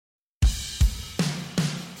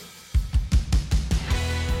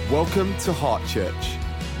Welcome to Heart Church.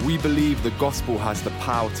 We believe the gospel has the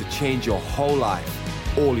power to change your whole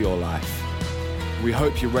life, all your life. We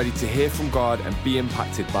hope you're ready to hear from God and be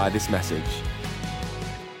impacted by this message.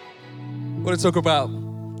 I want to talk about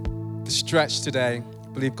the stretch today. I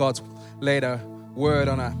believe God's laid a word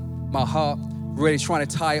on my heart, really trying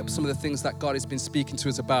to tie up some of the things that God has been speaking to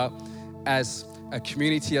us about as a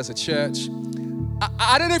community, as a church.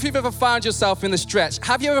 I don't know if you've ever found yourself in the stretch.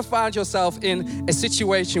 Have you ever found yourself in a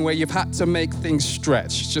situation where you've had to make things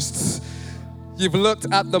stretch? Just, you've looked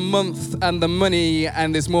at the month and the money,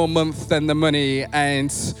 and there's more month than the money.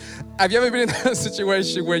 And have you ever been in that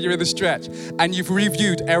situation where you're in the stretch and you've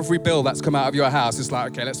reviewed every bill that's come out of your house? It's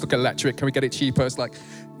like, okay, let's look at electric. Can we get it cheaper? It's like,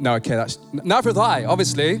 no, okay, that's, neither have I,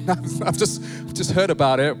 obviously. I've just heard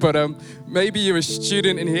about it, but maybe you're a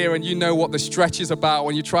student in here and you know what the stretch is about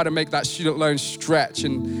when you try to make that student loan stretch,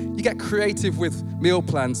 and you get creative with meal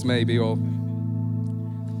plans maybe, or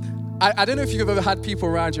I don't know if you've ever had people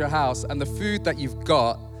around your house and the food that you've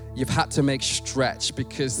got, you've had to make stretch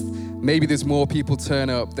because maybe there's more people turn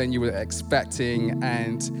up than you were expecting.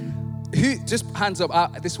 And who, just hands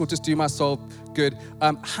up, this will just do my soul good.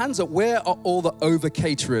 Hands up, where are all the over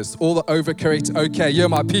caterers? All the over caterers, okay, you're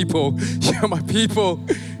my people, you're my people.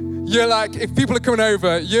 You're like, if people are coming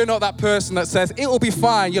over, you're not that person that says, it'll be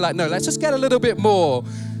fine. You're like, no, let's just get a little bit more.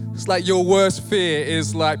 It's like your worst fear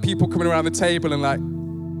is like people coming around the table and like,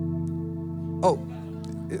 oh,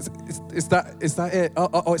 is that it?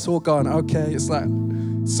 Oh, it's all gone. Okay, it's like,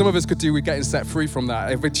 some of us could do with getting set free from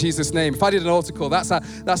that. In Jesus' name. If I did an altar call, that's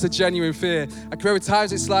a genuine fear. I can remember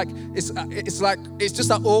times it's just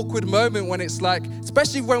that awkward moment when it's like,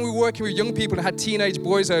 especially when we were working with young people and had teenage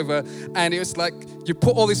boys over, and it was like, you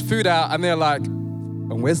put all this food out and they're like,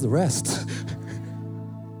 and where's the rest?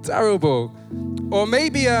 Terrible. Or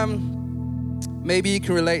maybe you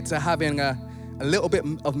can relate to having a little bit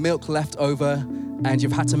of milk left over and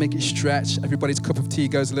you've had to make it stretch. Everybody's cup of tea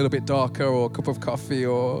goes a little bit darker, or a cup of coffee,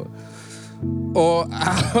 or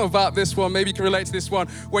how about this one? Maybe you can relate to this one.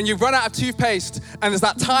 When you've run out of toothpaste and there's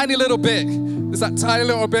that tiny little bit,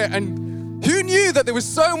 and who knew that there was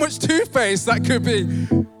so much toothpaste that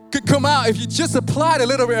could come out if you just applied a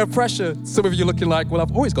little bit of pressure? Some of you looking like, well,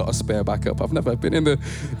 I've always got a spare backup. I've never been in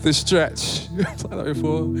the stretch like that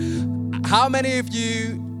before. How many of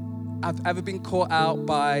you have ever been caught out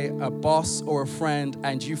by a boss or a friend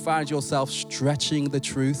and you found yourself stretching the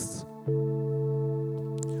truth?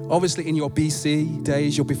 Obviously in your BC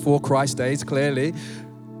days, your before Christ days, clearly,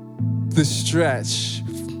 the stretch.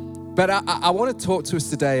 But I want to talk to us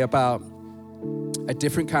today about a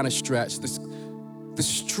different kind of stretch. The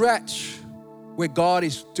stretch where God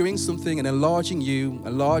is doing something and enlarging you,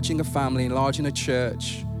 enlarging a family, enlarging a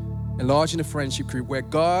church, enlarging a friendship group, where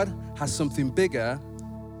God has something bigger.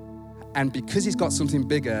 And because he's got something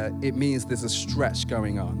bigger, it means there's a stretch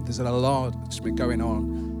going on. There's a lot going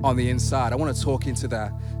on the inside. I want to talk into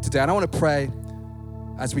that today. And I want to pray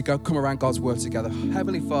as we come around God's word together.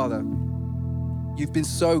 Heavenly Father, you've been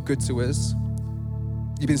so good to us.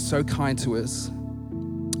 You've been so kind to us.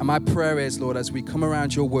 And my prayer is, Lord, as we come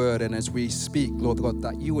around your word and as we speak, Lord God,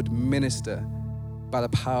 that you would minister by the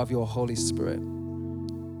power of your Holy Spirit.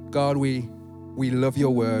 God, we love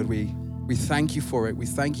your word. We thank you for it. We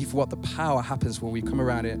thank you for what the power happens when we come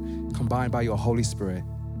around it, combined by your Holy Spirit.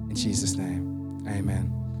 In Jesus' name,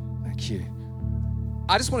 amen. Thank you.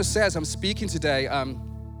 I just want to say as I'm speaking today, I don't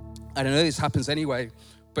know this happens anyway,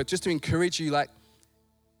 but just to encourage you, like,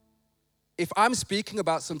 if I'm speaking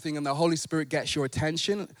about something and the Holy Spirit gets your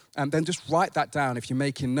attention, then just write that down if you're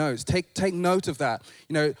making notes. Take note of that.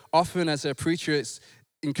 You know, often as a preacher, it's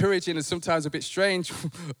encouraging and sometimes a bit strange,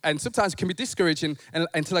 and sometimes it can be discouraging. And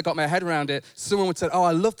until I got my head around it, someone would say, oh,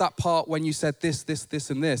 I love that part when you said this,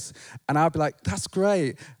 and this. And I'd be like, that's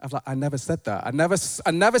great. I'm like, I never said that. I never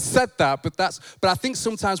said that, but I think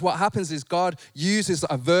sometimes what happens is God uses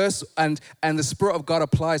a verse and the Spirit of God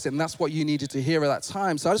applies it, and that's what you needed to hear at that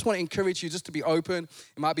time. So I just want to encourage you just to be open.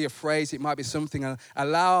 It might be a phrase, it might be something, and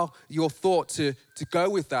allow your thought to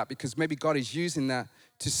go with that, because maybe God is using that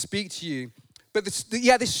to speak to you. But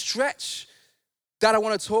this stretch that I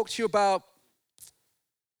want to talk to you about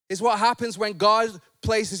is what happens when God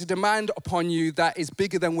places a demand upon you that is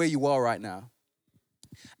bigger than where you are right now.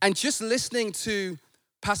 And just listening to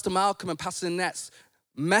Pastor Malcolm and Pastor Annette's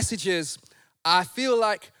messages, I feel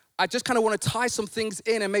like I just kind of want to tie some things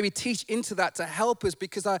in and maybe teach into that to help us,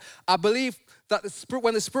 because I believe that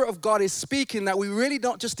when the Spirit of God is speaking, that we really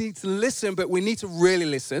don't just need to listen, but we need to really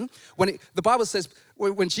listen. The Bible says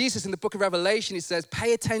when Jesus in the book of Revelation, he says,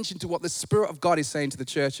 pay attention to what the Spirit of God is saying to the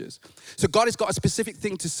churches. So God has got a specific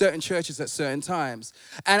thing to certain churches at certain times.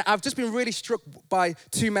 And I've just been really struck by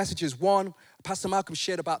two messages. One, Pastor Malcolm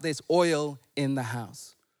shared about this oil in the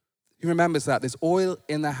house. He remembers that, there's oil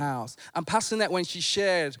in the house. And Pastor Net, when she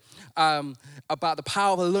shared about the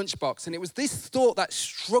power of a lunchbox, and it was this thought that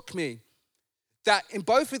struck me, that in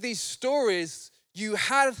both of these stories, you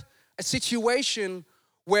had a situation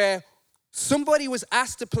where somebody was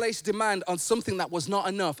asked to place demand on something that was not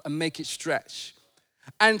enough and make it stretch.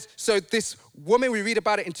 And so this woman, we read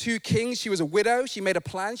about it in 2 Kings, she was a widow, she made a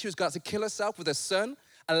plan, she was going to kill herself with her son.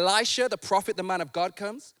 Elisha, the prophet, the man of God,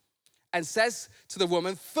 comes and says to the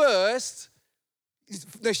woman, first,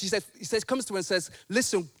 no, comes to her and says,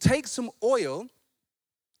 listen, take some oil,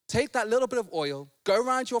 take that little bit of oil, go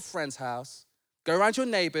around your friend's house, go around your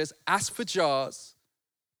neighbors, ask for jars,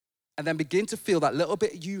 and then begin to fill that little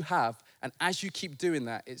bit you have. And as you keep doing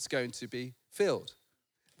that, it's going to be filled.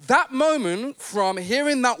 That moment from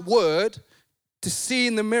hearing that word to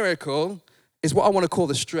seeing the miracle is what I want to call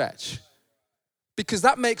the stretch. Because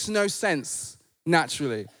that makes no sense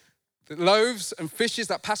naturally. The loaves and fishes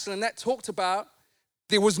that Pastor Annette talked about,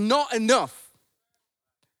 there was not enough.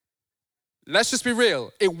 Let's just be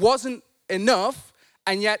real. It wasn't enough,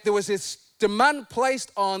 and yet there was this demand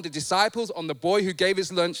placed on the disciples, on the boy who gave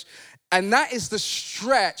his lunch, and that is the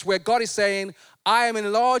stretch where God is saying, I am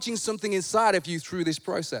enlarging something inside of you through this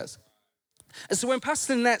process. And so when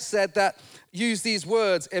Pastor Annette said that, used these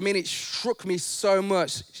words, I mean, it struck me so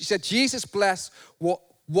much. She said, Jesus blessed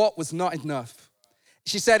what was not enough.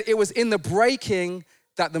 She said, it was in the breaking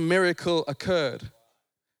that the miracle occurred.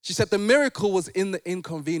 She said, the miracle was in the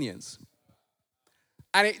inconvenience.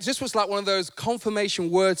 And it just was like one of those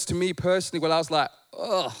confirmation words to me personally where I was like,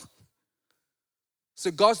 ugh. So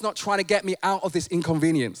God's not trying to get me out of this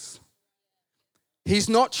inconvenience. He's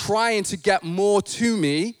not trying to get more to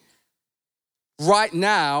me. Right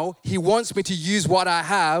now, he wants me to use what I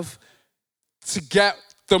have to get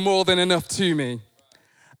the more than enough to me.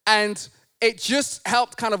 And it just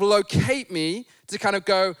helped kind of locate me to kind of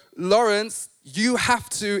go, Laurence, you have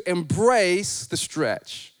to embrace the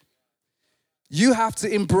stretch. You have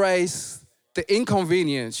to embrace the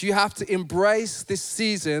inconvenience. You have to embrace this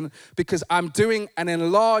season because I'm doing an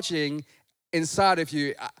enlarging inside of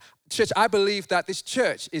you. Church, I believe that this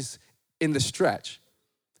church is in the stretch.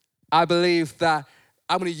 I believe that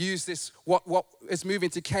I'm going to use this, what is moving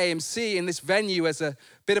to KMC in this venue as a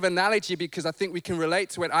bit of analogy because I think we can relate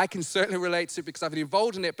to it. I can certainly relate to it because I've been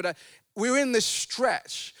involved in it, but we're in this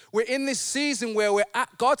stretch. We're in this season where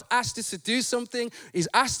God's asked us to do something. He's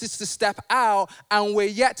asked us to step out, and we're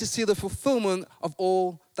yet to see the fulfillment of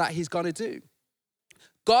all that he's going to do.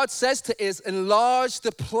 God says to us, enlarge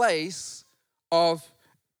the place of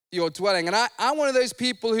your dwelling. And I'm one of those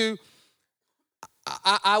people who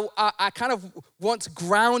I kind of want to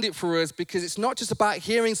ground it for us because it's not just about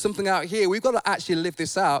hearing something out here. We've got to actually live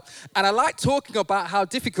this out. And I like talking about how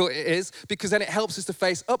difficult it is because then it helps us to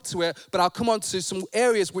face up to it. But I'll come on to some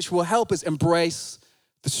areas which will help us embrace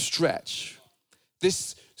the stretch.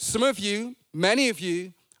 Some of you, many of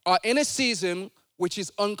you, are in a season which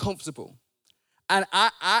is uncomfortable. And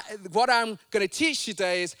what I'm going to teach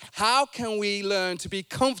today is how can we learn to be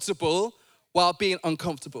comfortable while being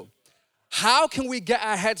uncomfortable? How can we get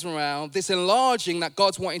our heads around this enlarging that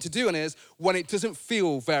God's wanting to do in us when it doesn't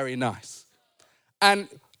feel very nice? And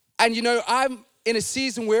you know, we're in a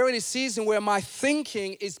season where my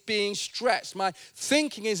thinking is being stretched. My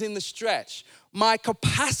thinking is in the stretch. My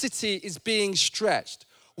capacity is being stretched.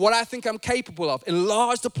 What I think I'm capable of,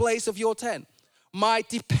 enlarge the place of your tent. My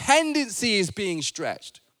dependency is being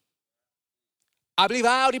stretched. I believe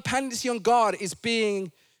our dependency on God is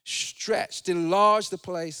being stretched. Enlarge the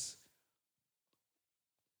place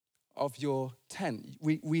of your tent.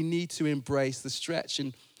 We need to embrace the stretch.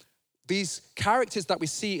 And these characters that we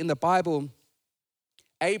see in the Bible,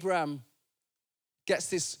 Abraham gets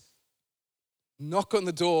this knock on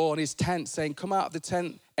the door on his tent saying, come out of the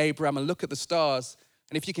tent, Abraham, and look at the stars.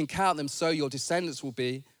 And if you can count them, so your descendants will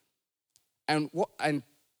be. And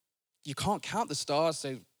you can't count the stars,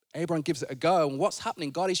 so Abraham gives it a go. And what's happening?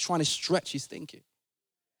 God is trying to stretch his thinking.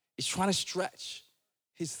 He's trying to stretch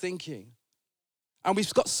his thinking. And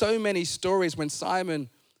we've got so many stories when Simon,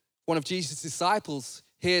 one of Jesus' disciples,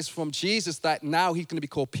 hears from Jesus that now he's going to be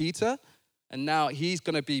called Peter, and now he's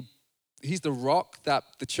the rock that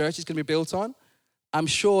the church is going to be built on. I'm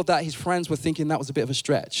sure that his friends were thinking that was a bit of a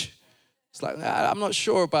stretch. It's like, I'm not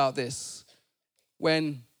sure about this.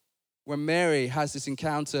 When Mary has this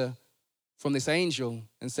encounter from this angel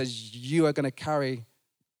and says, you are going to carry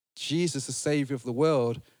Jesus, the Savior of the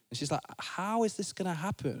world, And she's like, how is this going to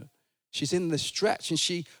happen? She's in the stretch,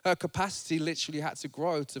 and her capacity literally had to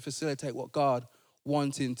grow to facilitate what God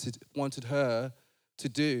wanted her to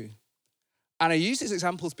do. And I use these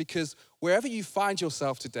examples because wherever you find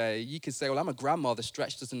yourself today, you can say, well, I'm a grandma, the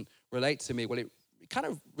stretch doesn't relate to me. Well, it kind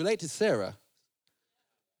of relates to Sarah.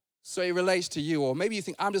 So it relates to you. Or maybe you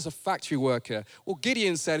think, I'm just a factory worker. Well,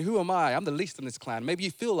 Gideon said, who am I? I'm the least in this clan. Maybe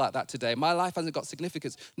you feel like that today. My life hasn't got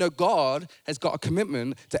significance. No, God has got a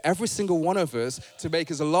commitment to every single one of us to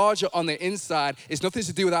make us larger on the inside. It's nothing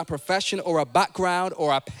to do with our profession or our background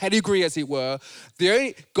or our pedigree, as it were.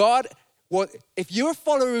 If you're a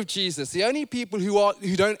follower of Jesus, the only people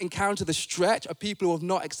who don't encounter the stretch are people who have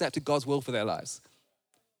not accepted God's will for their lives.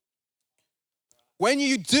 When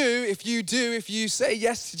you do, if you say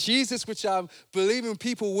yes to Jesus, which I'm believing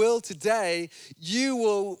people will today, you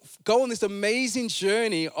will go on this amazing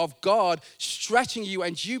journey of God stretching you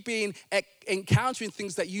and you encountering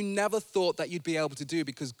things that you never thought that you'd be able to do,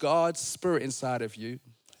 because God's Spirit inside of you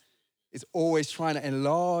is always trying to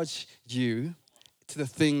enlarge you to the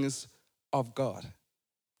things of God.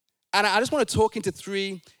 And I just want to talk into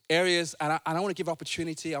 3 areas, and I want to give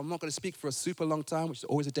opportunity. I'm not going to speak for a super long time, which is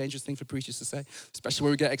always a dangerous thing for preachers to say, especially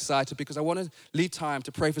when we get excited, because I want to leave time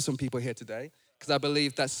to pray for some people here today, because I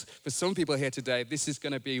believe that's, for some people here today, this is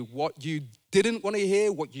going to be what you didn't want to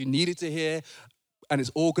hear, what you needed to hear, and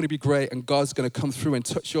it's all going to be great, and God's going to come through and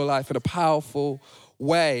touch your life in a powerful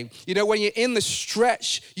way. You know, when you're in the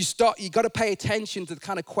stretch, you got to pay attention to the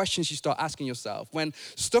kind of questions you start asking yourself. When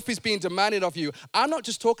stuff is being demanded of you, I'm not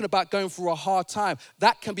just talking about going through a hard time.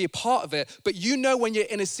 That can be a part of it. But you know when you're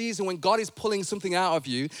in a season when God is pulling something out of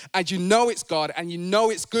you, and you know it's God, and you know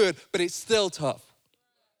it's good, but it's still tough.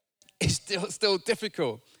 It's still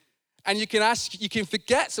difficult. And you can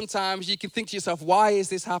forget sometimes, you can think to yourself, why is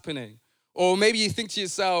this happening? Or maybe you think to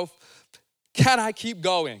yourself, can I keep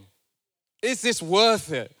going? Is this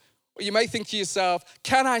worth it? Or you may think to yourself,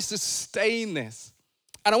 can I sustain this?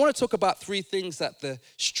 And I want to talk about 3 things that the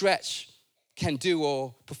stretch can do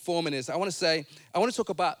or perform in this. I want to talk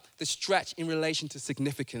about the stretch in relation to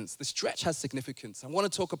significance. The stretch has significance. I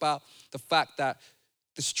want to talk about the fact that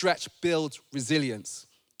the stretch builds resilience.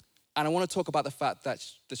 And I want to talk about the fact that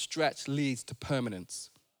the stretch leads to permanence.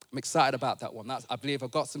 I'm excited about that one. I believe I've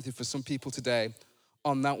got something for some people today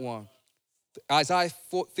on that one. Isaiah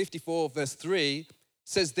 54 verse 3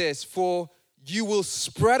 says this, for you will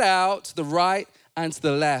spread out to the right and to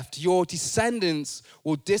the left. Your descendants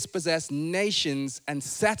will dispossess nations and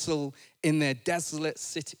settle in their desolate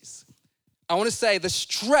cities. I want to say the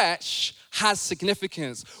stretch has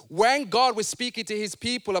significance. When God was speaking to his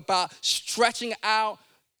people about stretching out,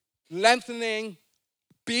 lengthening,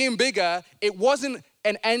 being bigger, it wasn't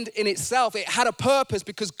an end in itself. It had a purpose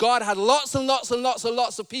because God had lots and lots and lots and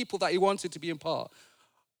lots of people that he wanted to be in part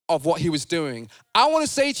of what he was doing. I want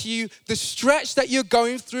to say to you, the stretch that you're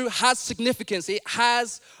going through has significance. It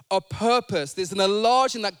has a purpose. There's an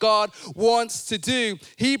enlarging that God wants to do.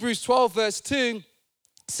 Hebrews 12 verse 2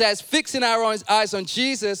 says, fixing our eyes on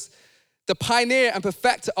Jesus, the pioneer and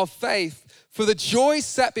perfecter of faith, for the joy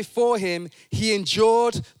set before him, he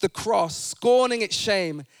endured the cross, scorning its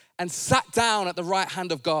shame, and sat down at the right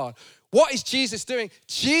hand of God. What is Jesus doing?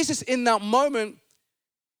 Jesus, in that moment,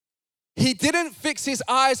 he didn't fix his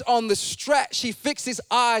eyes on the stretch. He fixed his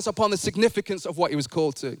eyes upon the significance of what he was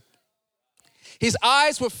called to. His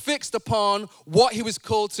eyes were fixed upon what he was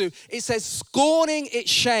called to. It says scorning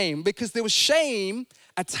its shame, because there was shame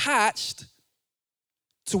attached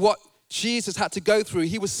to what Jesus had to go through.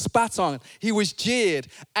 He was spat on. He was jeered.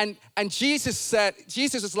 And Jesus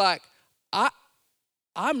was like,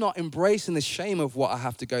 I'm not embracing the shame of what I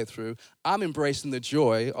have to go through. I'm embracing the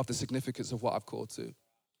joy of the significance of what I've called to.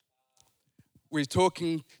 We were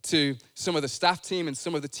talking to some of the staff team and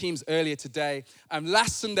some of the teams earlier today. And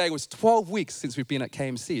last Sunday was 12 weeks since we've been at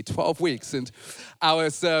KMC, 12 weeks. And I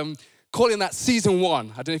was calling that season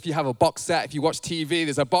 1. I don't know if you have a box set. If you watch TV,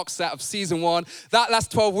 there's a box set of season 1. That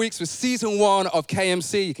last 12 weeks was season 1 of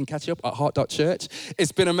KMC. You can catch up at heart.church.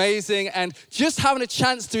 It's been amazing. And just having a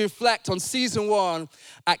chance to reflect on season 1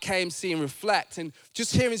 at KMC and reflect and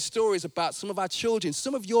just hearing stories about some of our children,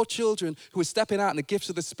 some of your children who are stepping out in the gifts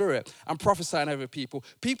of the Spirit and prophesying over people.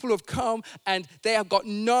 People who have come and they have got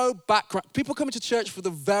no background. People coming to church for the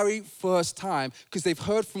very first time because they've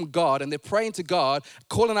heard from God and they're praying to God,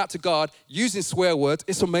 calling out to God, using swear words.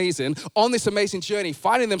 It's amazing. On this amazing journey,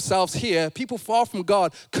 finding themselves here, people far from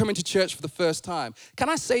God coming to church for the first time. Can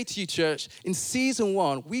I say to you, church, in season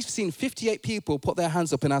 1, we've seen 58 people put their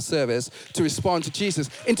hands up in our service to respond to Jesus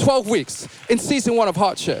in 12 weeks, in season 1 of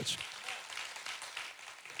Heart Church.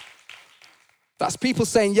 That's people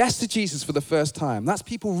saying yes to Jesus for the first time. That's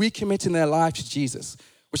people recommitting their life to Jesus,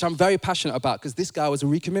 which I'm very passionate about because this guy was a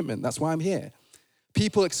recommitment. That's why I'm here.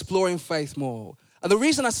 People exploring faith more. And the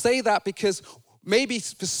reason I say that because maybe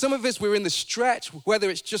for some of us, we're in the stretch, whether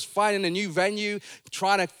it's just finding a new venue,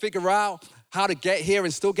 trying to figure out how to get here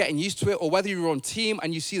and still getting used to it, or whether you're on team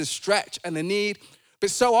and you see the stretch and the need. But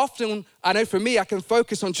so often, I know for me, I can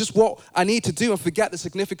focus on just what I need to do and forget the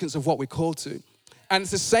significance of what we're called to. And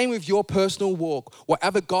it's the same with your personal walk.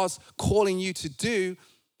 Whatever God's calling you to do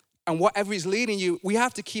and whatever He's leading you, we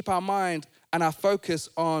have to keep our mind and our focus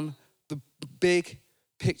on the big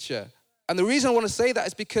picture. And the reason I want to say that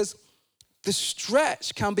is because the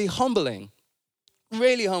stretch can be humbling,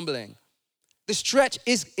 really humbling. The stretch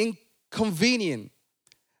is inconvenient.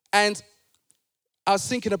 And I was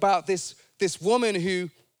thinking about this woman who,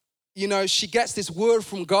 she gets this word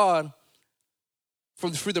from God,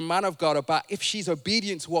 through the man of God, about if she's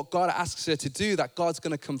obedient to what God asks her to do, that God's going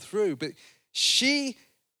to come through. But she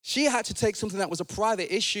had to take something that was a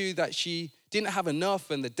private issue that she didn't have enough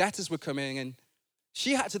and the debtors were coming, and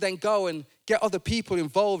she had to then go and get other people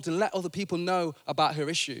involved and let other people know about her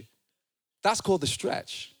issue. That's called the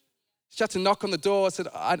stretch. She had to knock on the door and said,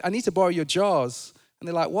 I need to borrow your jars. And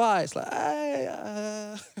they're like, why? It's like,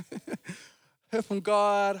 hey, heard from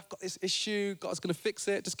God, I've got this issue, God's gonna fix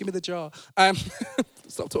it, just give me the jar.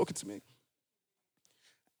 Stop talking to me.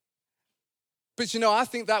 But I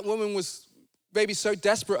think that woman was maybe so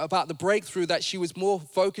desperate about the breakthrough that she was more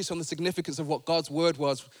focused on the significance of what God's word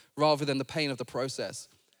was rather than the pain of the process.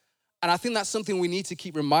 And I think that's something we need to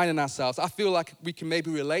keep reminding ourselves. I feel like we can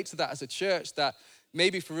maybe relate to that as a church, that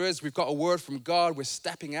maybe for us, we've got a word from God, we're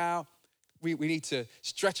stepping out, we need to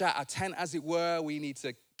stretch out our tent, as it were, we need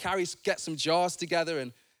to get some jars together,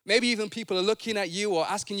 and maybe even people are looking at you or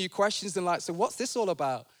asking you questions and like, so what's this all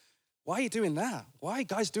about? Why are you doing that? Why are you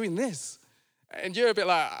guys doing this? And you're a bit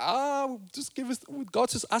like, just give us, God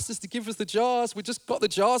just asked us to give us the jars. We just got the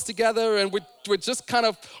jars together and we're just kind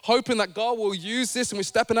of hoping that God will use this, and we're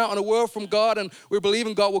stepping out on a word from God and we're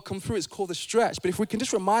believing God will come through. It's called the stretch. But if we can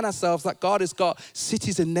just remind ourselves that God has got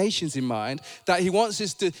cities and nations in mind, that He wants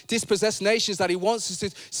us to dispossess nations, that He wants us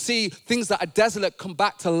to see things that are desolate come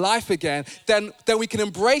back to life again, then we can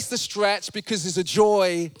embrace the stretch because there's a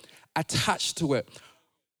joy attached to it.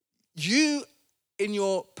 You, in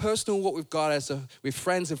your personal walk with God, with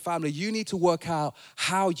friends and family, you need to work out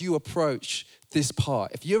how you approach this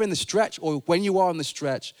part. If you're in the stretch, or when you are in the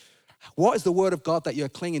stretch, what is the word of God that you're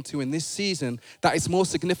clinging to in this season that is more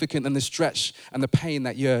significant than the stretch and the pain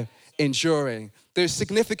that you're enduring? There's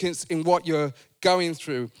significance in what you're going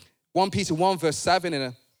through. 1 Peter 1 verse 7 in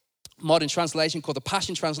a modern translation called the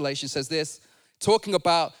Passion Translation says this, talking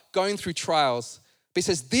about going through trials. But it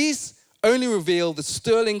says, these only reveal the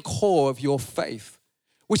sterling core of your faith,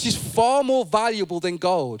 which is far more valuable than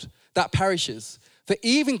gold that perishes. For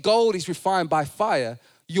even gold is refined by fire.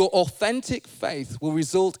 Your authentic faith will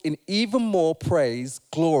result in even more praise,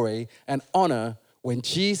 glory, and honor when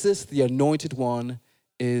Jesus, the Anointed One,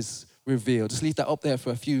 is revealed. Just leave that up there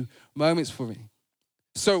for a few moments for me.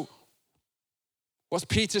 So, what's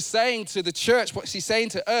Peter saying to the church? What's he saying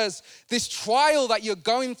to us? This trial that you're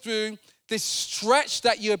going through, this stretch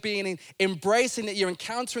that you're being embracing, that you're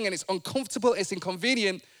encountering, and it's uncomfortable, it's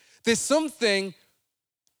inconvenient, there's something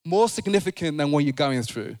more significant than what you're going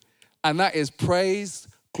through. And that is praise,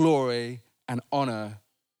 glory, and honor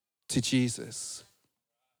to Jesus.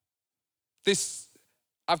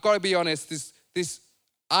 I've got to be honest,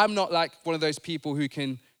 I'm not like one of those people who's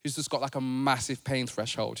just got like a massive pain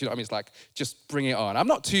threshold. You know what I mean? It's like, just bring it on. I'm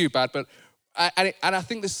not too bad, but, and I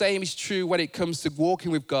think the same is true when it comes to walking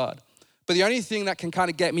with God. But the only thing that can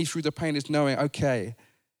kind of get me through the pain is knowing, okay,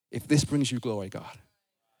 if this brings you glory, God,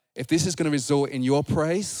 if this is going to result in your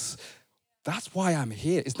praise, that's why I'm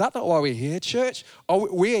here. Is that not why we're here, church?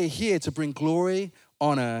 We're here to bring glory,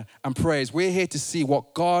 honor, and praise. We're here to see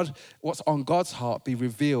what's on God's heart be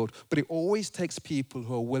revealed. But it always takes people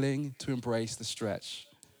who are willing to embrace the stretch.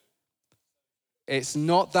 It's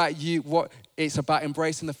not that it's about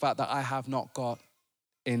embracing the fact that I have not got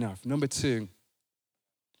enough. Number 2,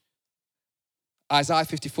 Isaiah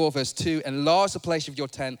 54 verse 2, enlarge the place of your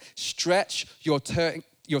tent, stretch your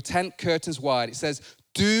tent curtains wide. It says,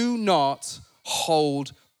 do not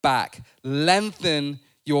hold back. Lengthen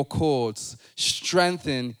your cords.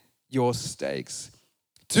 Strengthen your stakes.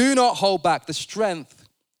 Do not hold back. The strength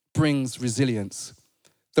brings resilience.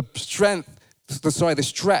 The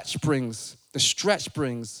stretch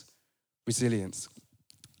brings resilience.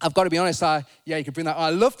 I've got to be honest, you can bring that. I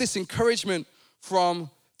love this encouragement from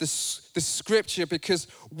the scripture, because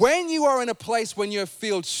when you are in a place when you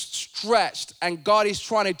feel stretched and God is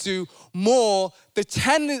trying to do more, the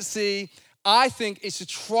tendency, I think, is to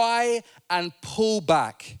try and pull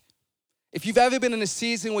back. If you've ever been in a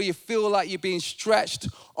season where you feel like you're being stretched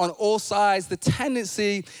on all sides, the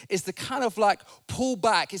tendency is to kind of like pull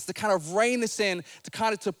back. It's to kind of rein this in, to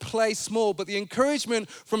kind of to play small. But the encouragement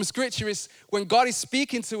from scripture is when God is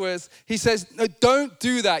speaking to us, he says, no, don't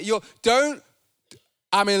do that.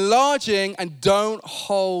 I'm enlarging, and don't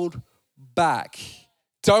hold back.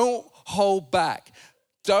 Don't hold back.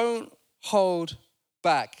 Don't hold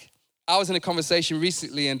back. I was in a conversation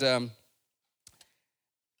recently, and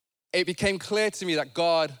it became clear to me that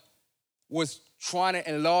God was trying to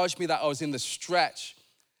enlarge me, that I was in the stretch.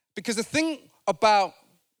 Because the thing about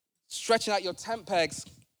stretching out your tent pegs,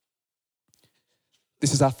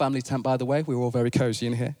 this is our family tent, by the way. We're all very cozy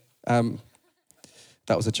in here.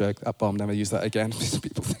 That was a joke. That bomb, never use that again.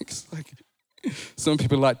 People think it's like, some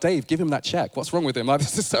people are like, Dave, give him that check. What's wrong with him? Like,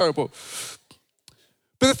 this is terrible.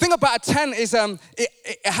 But the thing about a tent is it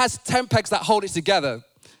has tent pegs that hold it together.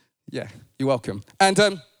 Yeah, you're welcome.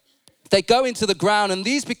 And they go into the ground, and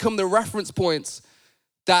these become the reference points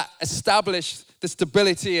that establish the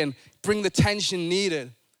stability and bring the tension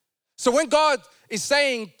needed. So when God is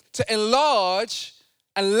saying to enlarge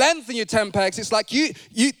and lengthen your tent pegs, it's like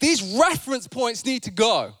these reference points need to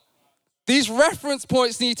go. These reference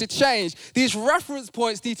points need to change. These reference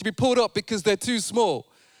points need to be pulled up because they're too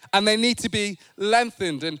small and they need to be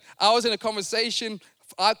lengthened. And I was in a conversation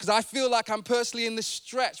because I feel like I'm personally in this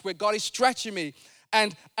stretch where God is stretching me.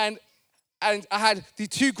 And I had the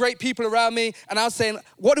two great people around me, and I was saying,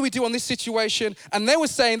 what do we do on this situation? And they were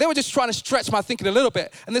saying, they were just trying to stretch my thinking a little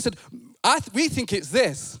bit. And they said, we think it's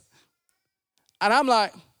this. And I'm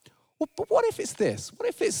like, well, but what if it's this? What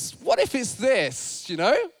if it's this, you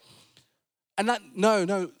know? And that,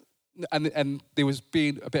 no. And they was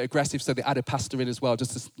being a bit aggressive, so they added pastor in as well,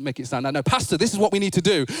 just to make it sound like, no, pastor, this is what we need to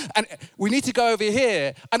do. And we need to go over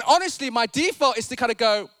here. And honestly, my default is to kind of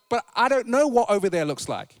go, but I don't know what over there looks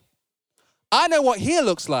like. I know what here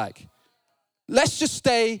looks like. Let's just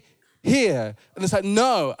stay here. And it's like,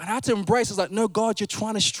 no. And I had to embrace it. I was like, no, God, you're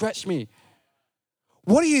trying to stretch me.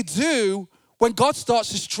 What do you do when God starts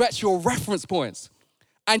to stretch your reference points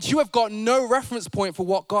and you have got no reference point for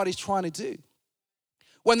what God is trying to do?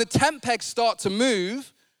 When the tent pegs start to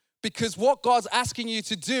move because what God's asking you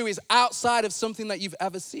to do is outside of something that you've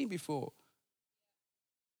ever seen before.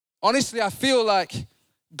 Honestly, I feel like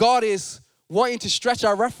God is wanting to stretch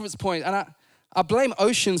our reference point, and I blame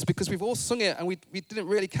Oceans because we've all sung it and we didn't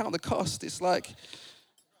really count the cost. It's like,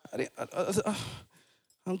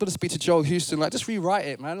 I'm going to speak to Joel Houston, like, just rewrite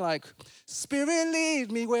it, man. Like, Spirit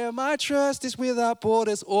lead me where my trust is without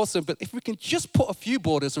borders. Awesome. But if we can just put a few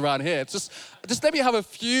borders around here, just let me have a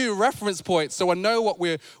few reference points so I know what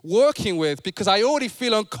we're working with, because I already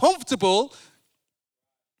feel uncomfortable.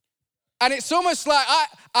 And it's almost like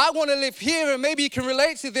I want to live here, and maybe you can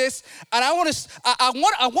relate to this. And I want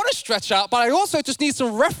to stretch out, but I also just need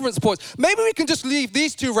some reference points. Maybe we can just leave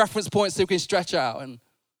these two reference points so we can stretch out. And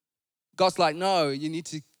God's like, no, you need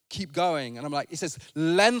to keep going. And I'm like, it says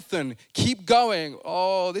lengthen, keep going.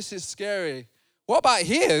 Oh, this is scary. What about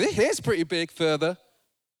here? Here's pretty big further.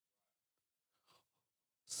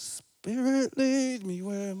 Spirit lead me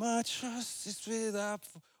where my trust is without.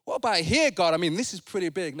 What about here, God? I mean, this is pretty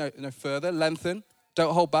big. No further, lengthen,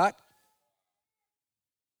 don't hold back.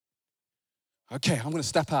 Okay, I'm going to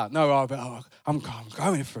step out. No, I'm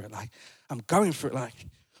going for it. Like, I'm going for it. Like,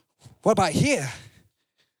 what about here?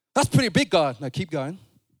 That's pretty big, God. No, keep going.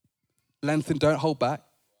 Lengthen, don't hold back.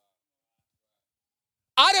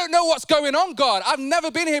 I don't know what's going on, God. I've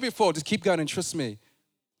never been here before. Just keep going and trust me.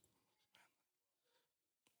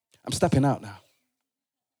 I'm stepping out now.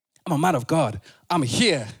 I'm a man of God. I'm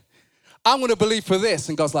here. I'm going to believe for this.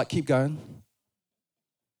 And God's like, keep going.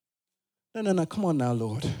 No. Come on now,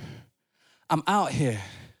 Lord. I'm out here.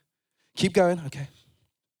 Keep going. Okay.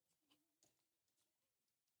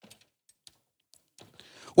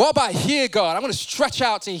 What about here, God? I'm going to stretch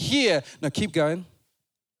out to here. No, keep going.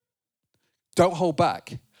 Don't hold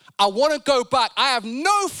back. I want to go back. I have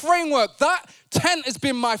no framework. That tent has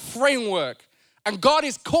been my framework. And God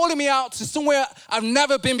is calling me out to somewhere I've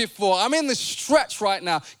never been before. I'm in the stretch right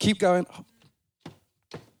now. Keep going.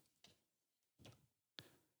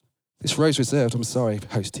 This row's reserved. I'm sorry,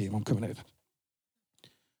 host team. I'm coming over.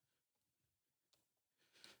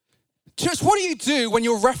 Church, what do you do when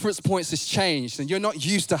your reference points has changed and you're not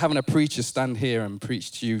used to having a preacher stand here and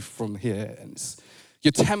preach to you from here, and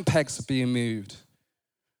your tent pegs are being moved?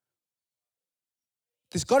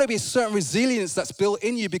 there's got to be a certain resilience that's built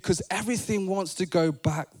in you because everything wants to go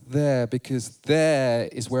back there because there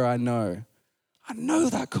is where I know. I know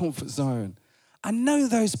that comfort zone. I know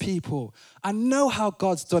those people. I know how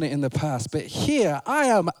God's done it in the past. But here, I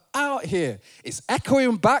am out here. It's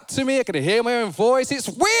echoing back to me. I can hear my own voice. It's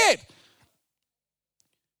weird.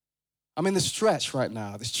 I'm in the stretch right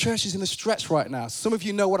now. This church is in the stretch right now. Some of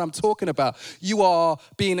you know what I'm talking about. You are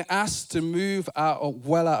being asked to move out or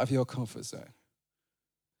well out of your comfort zone.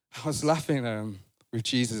 I was laughing with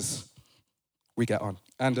Jesus. We get on.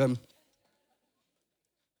 And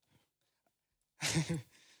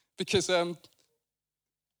because I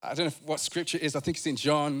don't know what scripture it is. I think it's in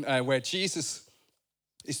John where Jesus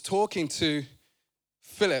is talking to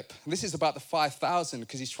Philip. And this is about the 5,000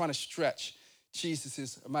 because he's trying to stretch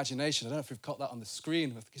Jesus' imagination. I don't know if we've got that on the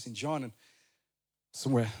screen. I think it's in John and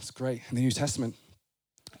somewhere. It's great in the New Testament.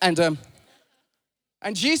 And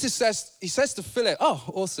Jesus says to Philip, oh,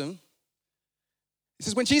 awesome. He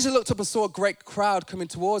says, when Jesus looked up and saw a great crowd coming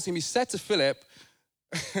towards him, he said to Philip,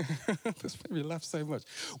 this made me laugh so much.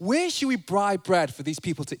 Where should we buy bread for these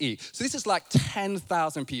people to eat? So this is like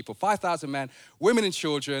 10,000 people, 5,000 men, women and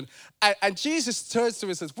children. And Jesus turns to him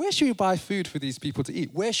and says, where should we buy food for these people to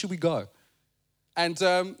eat? Where should we go? And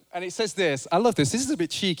it says this. I love this. This is a bit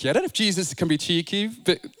cheeky. I don't know if Jesus can be cheeky,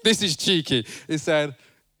 but this is cheeky. It said,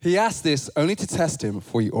 he asked this only to test him,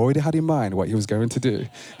 for he already had in mind what he was going to do.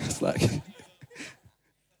 It's like,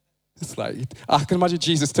 I can imagine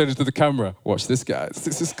Jesus turning to the camera. Watch this, guys.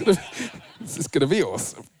 This is gonna be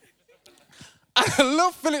awesome. I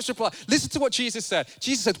love Philip's reply. Listen to what Jesus said.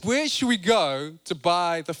 Jesus said, where should we go to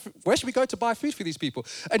buy food for these people?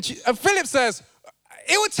 And Philip says,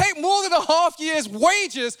 it would take more than a half year's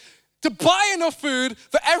wages to buy enough food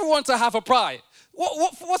for everyone to have a pie.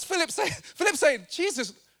 What's Philip saying? Philip's saying,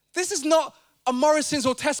 Jesus, this is not a Morrison's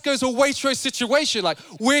or Tesco's or Waitrose situation. Like,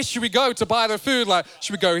 where should we go to buy the food? Like,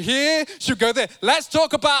 should we go here? Should we go there? Let's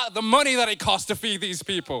talk about the money that it costs to feed these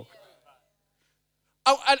people.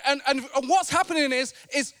 Oh, and what's happening is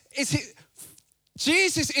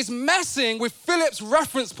Jesus is messing with Philip's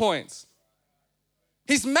reference points.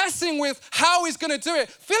 He's messing with how he's going to do it.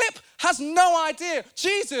 Philip has no idea.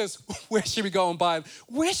 Jesus, where should we go and buy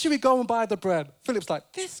the bread? Philip's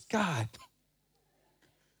like, this guy.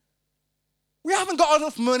 We haven't got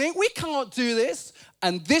enough money. We can't do this.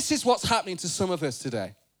 And this is what's happening to some of us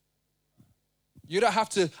today. You don't have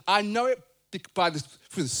to, I know it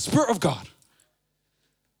through the Spirit of God.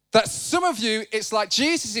 That some of you, it's like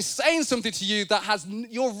Jesus is saying something to you that has,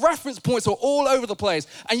 your reference points are all over the place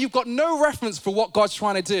and you've got no reference for what God's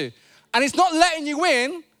trying to do. And he's not letting you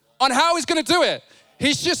in on how he's going to do it.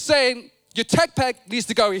 He's just saying, your tech peg needs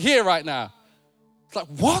to go here right now. It's like,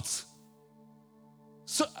 what?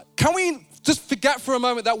 So can we just forget for a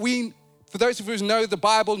moment that for those of you who know the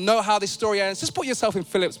Bible, know how this story ends, just put yourself in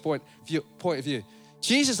Philip's point of view.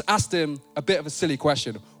 Jesus asked him a bit of a silly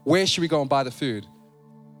question. Where should we go and buy the food?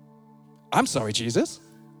 I'm sorry, Jesus.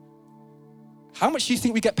 How much do you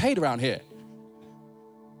think we get paid around here?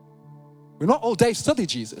 We're not all Dave Studley,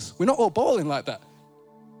 Jesus. We're not all balling like that.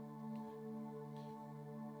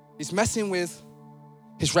 He's messing with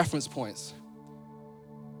his reference points.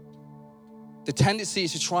 The tendency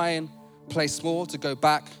is to try and play small, to go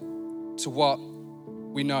back to what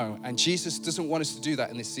we know. And Jesus doesn't want us to do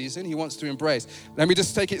that in this season. He wants to embrace. Let me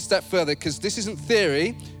just take it a step further, because this isn't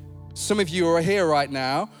theory. Some of you are here right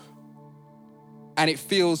now, and it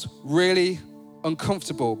feels really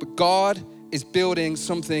uncomfortable. But God is building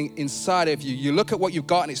something inside of you. You look at what you've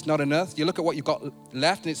got and it's not enough. You look at what you've got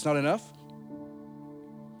left and it's not enough.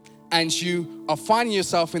 And you are finding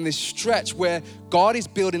yourself in this stretch where God is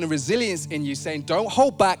building a resilience in you, saying, don't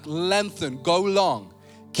hold back, lengthen, go long.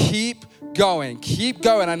 Keep going, keep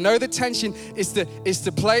going. I know the tension is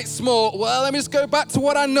to play it small. Well, let me just go back to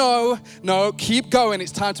what I know. No, keep going.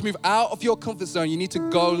 It's time to move out of your comfort zone. You need to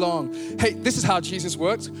go long. Hey, this is how Jesus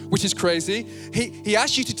works, which is crazy. He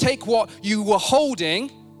asked you to take what you were holding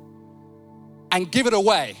and give it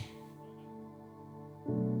away.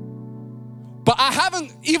 But I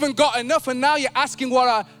haven't even got enough, and now you're asking what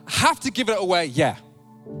I have to give it away. Yeah.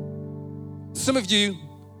 Some of you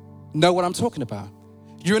know what I'm talking about.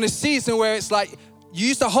 You're in a season where it's like you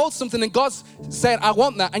used to hold something and God's saying, I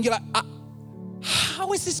want that. And you're like,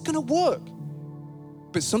 how is this going to work?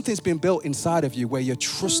 But something's been built inside of you where you're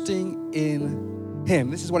trusting in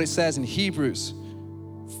Him. This is what it says in Hebrews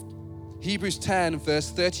 10,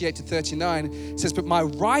 verse 38 to 39. It says, but my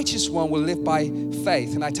righteous one will live by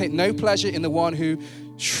faith, and I take no pleasure in the one who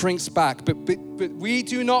shrinks back. But we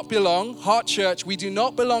do not belong, Heart Church, we do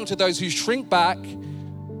not belong to those who shrink back.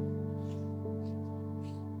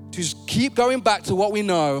 to just keep going back to what we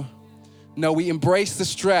know. No, we embrace the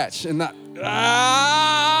stretch and that,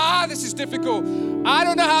 this is difficult. I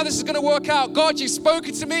don't know how this is going to work out. God, you've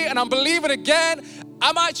spoken to me and I'm believing again.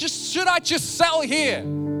 Should I just settle here?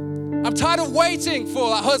 I'm tired of waiting for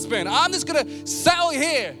that husband. I'm just going to settle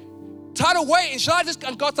here. Tired of waiting.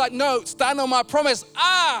 And God's like, no, stand on my promise.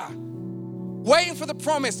 Waiting for the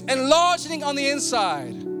promise, enlarging on the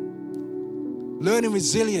inside. Learning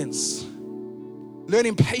resilience,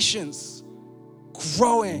 learning patience,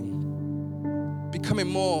 growing, becoming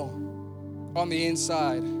more on the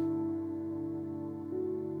inside.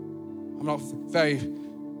 I'm not very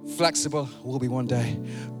flexible, will be one day,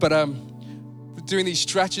 but doing these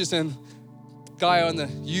stretches, and the guy on the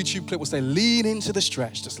YouTube clip will say, lean into the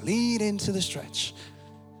stretch, just lean into the stretch.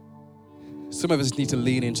 Some of us need to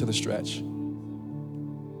lean into the stretch.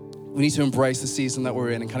 We need to embrace the season that we're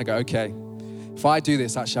in and kind of go, okay, if I do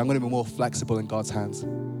this, actually, I'm going to be more flexible in God's hands.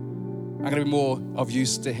 I'm going to be more of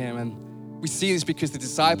use to him. And we see this because the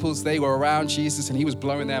disciples, they were around Jesus and he was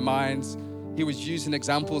blowing their minds. He was using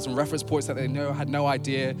examples and reference points that they had no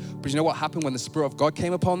idea. But you know what happened when the Spirit of God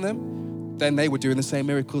came upon them? Then they were doing the same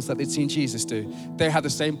miracles that they'd seen Jesus do. They had the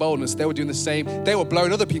same boldness. They were doing the same. They were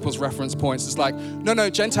blowing other people's reference points. It's like, no,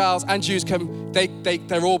 Gentiles and Jews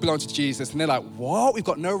they're all belong to Jesus. And they're like, what? We've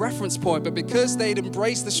got no reference point. But because they'd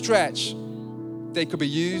embraced the stretch, they could be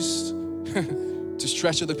used to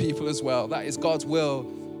stretch other people as well. That is God's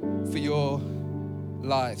will for your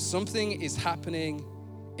life. Something is happening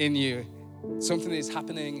in you. Something is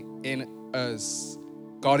happening in us.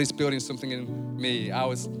 God is building something in me. I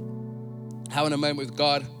was having a moment with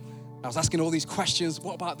God. I was asking all these questions.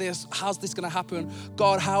 What about this? How's this going to happen?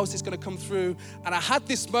 God, how is this going to come through? And I had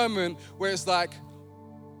this moment where it's like,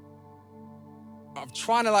 I'm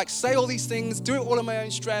trying to say all these things, do it all in my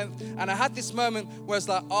own strength. And I had this moment where it's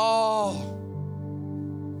like,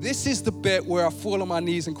 this is the bit where I fall on my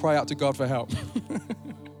knees and cry out to God for help.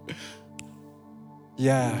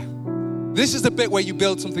 Yeah. This is the bit where you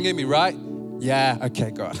build something in me, right? Yeah,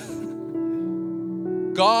 okay, God.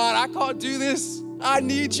 God, I can't do this. I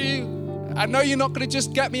need you. I know you're not going to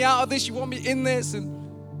just get me out of this. You want me in this.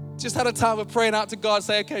 And just had a time of praying out to God,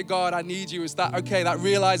 say, okay, God, I need you. It's that, okay, that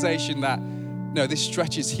realization that, no, this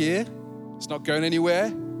stretch is here. It's not going anywhere.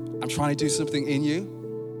 I'm trying to do something in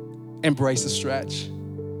you. Embrace the stretch.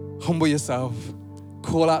 Humble yourself.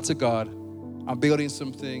 Call out to God. I'm building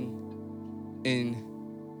something in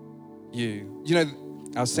you. You know,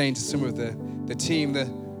 I was saying to some of the team,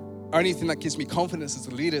 the only thing that gives me confidence as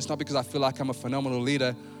a leader, it's not because I feel like I'm a phenomenal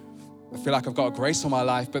leader. I feel like I've got a grace on my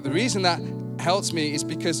life. But the reason that helps me is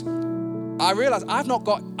because I realize I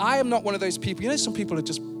am not one of those people. You know, some people are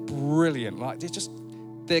just brilliant. Like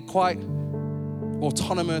they're quite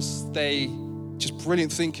autonomous. They just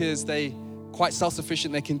brilliant thinkers. They quite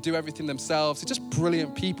self-sufficient. They can do everything themselves. They're just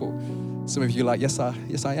brilliant people. Some of you are like, yes, I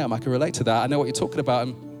am. I can relate to that. I know what you're talking about.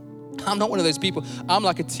 And I'm not one of those people. I'm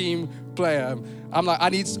like a team player. I'm like, I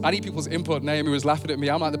need people's input. Naomi was laughing at me.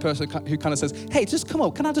 I'm like the person who kind of says, hey, just come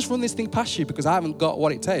on. Can I just run this thing past you? Because I haven't got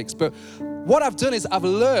what it takes. But what I've done is I've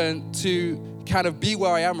learned to kind of be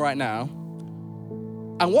where I am right now.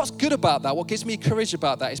 And what's good about that, what gives me courage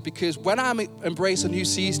about that is because when I embrace a new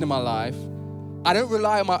season in my life, I don't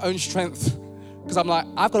rely on my own strength because I'm like,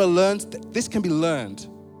 I've got to learn, this can be learned.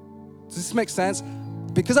 Does this make sense?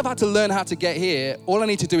 Because I've had to learn how to get here, all I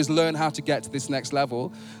need to do is learn how to get to this next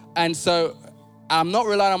level. And so I'm not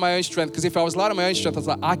relying on my own strength because if I was relying on my own strength, I was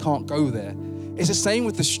like, I can't go there. It's the same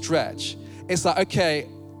with the stretch. It's like, okay,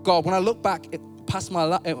 God, when I look back past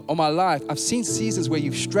on my life, I've seen seasons where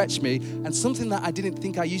you've stretched me and something that I didn't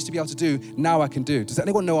think I used to be able to do, now I can do. Does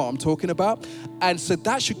anyone know what I'm talking about? And so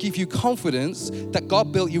that should give you confidence that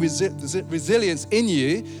God built you resilience in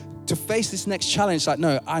you to face this next challenge. Like,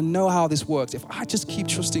 no, I know how this works. If I just keep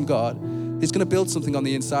trusting God, He's going to build something on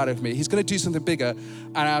the inside of me. He's going to do something bigger.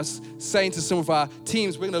 And I was saying to some of our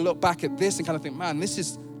teams, we're going to look back at this and kind of think, man, this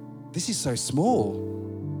is so small.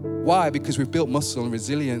 Why? Because we've built muscle and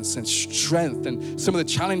resilience and strength, and some of the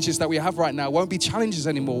challenges that we have right now won't be challenges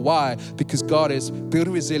anymore. Why? Because God is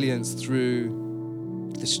building resilience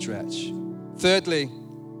through the stretch. Thirdly,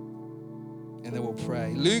 and then we'll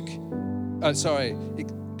pray.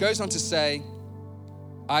 It goes on to say,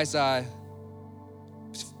 Isaiah,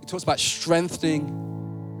 it talks about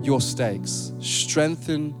strengthening your stakes.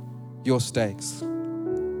 Strengthen your stakes.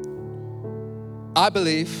 I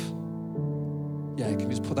believe, can you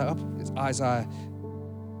just put that up? It's Isaiah.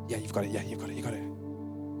 Yeah, you've got it. Yeah, you've got it.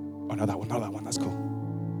 Oh, no, that one, not that one. That's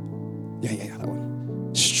cool. Yeah, that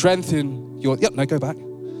one. Strengthen your, go back.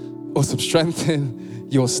 Awesome, strengthen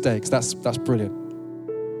your stakes. That's brilliant.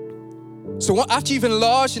 So after you've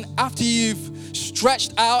enlarged and after you've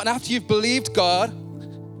stretched out and after you've believed God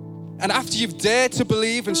and after you've dared to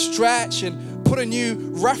believe and stretch and put a new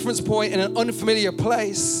reference point in an unfamiliar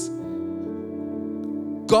place,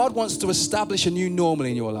 God wants to establish a new normal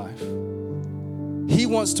in your life. He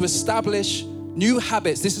wants to establish new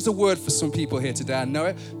habits. This is a word for some people here today, I know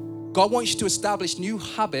it. God wants you to establish new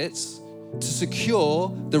habits to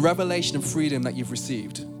secure the revelation and freedom that you've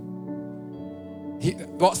received.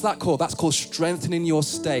 What's that called? That's called strengthening your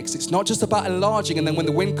stakes. It's not just about enlarging and then when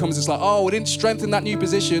the wind comes, it's like, oh, we didn't strengthen that new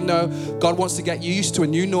position. No, God wants to get you used to a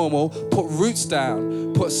new normal, put roots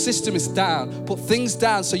down, put systems down, put things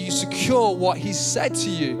down so you secure what He said to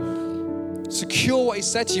you. Secure what He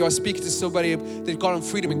said to you. I was speaking to somebody, they've got on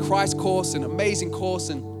Freedom in Christ course, an amazing course,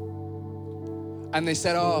 and they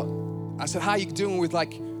said, I said, how are you doing with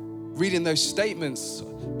like reading those statements?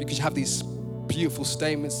 Because you have these beautiful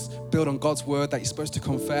statements built on God's word that you're supposed to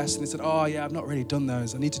confess. And they said, oh yeah, I've not really done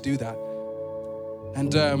those. I need to do that.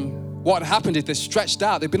 And what happened is they stretched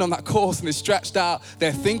out. They've been on that course and they stretched out.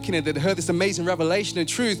 They're thinking it. They'd heard this amazing revelation and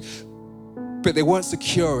truth, but they weren't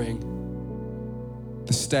securing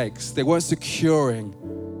the stakes. They weren't securing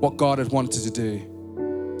what God had wanted to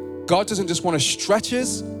do. God doesn't just want to stretch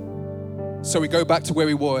us so we go back to where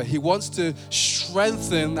we were. He wants to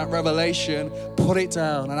strengthen that revelation, put it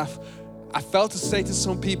down. And I felt to say to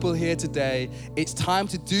some people here today, it's time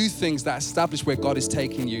to do things that establish where God is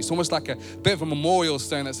taking you. It's almost like a bit of a memorial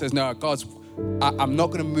stone that says, no, I'm not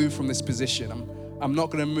going to move from this position. I'm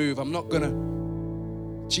not going to move.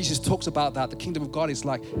 Jesus talks about that. The kingdom of God is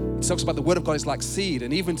like, he talks about the word of God is like seed.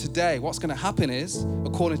 And even today, what's going to happen is,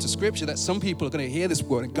 according to scripture, that some people are going to hear this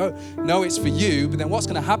word and go, no, it's for you. But then what's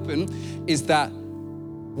going to happen is that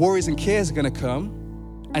worries and cares are going to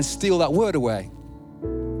come and steal that word away.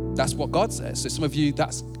 That's what God says. So some of you,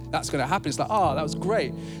 that's going to happen. It's like, oh, that was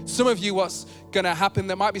great. Some of you, what's going to happen,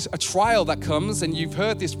 there might be a trial that comes and you've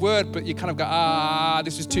heard this word, but you kind of go,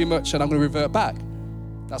 this is too much and I'm going to revert back.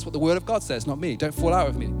 That's what the word of God says, not me. Don't fall out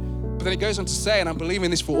with me. But then it goes on to say, and I'm believing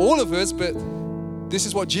this for all of us, but this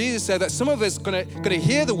is what Jesus said, that some of us are going to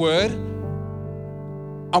hear the word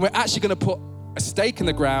and we're actually going to put a stake in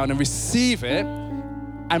the ground and receive it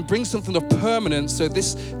and bring something of permanence. So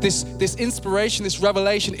this inspiration, this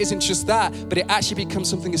revelation isn't just that, but it actually becomes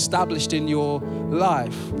something established in your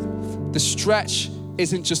life. The stretch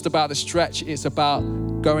isn't just about the stretch, it's about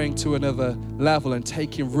going to another level and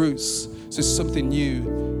taking roots so something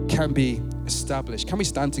new can be established. Can we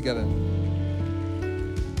stand together?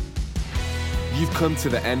 You've come to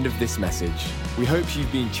the end of this message. We hope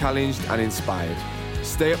you've been challenged and inspired.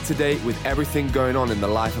 Stay up to date with everything going on in the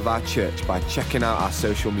life of our church by checking out our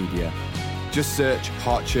social media. Just search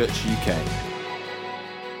Heart Church UK.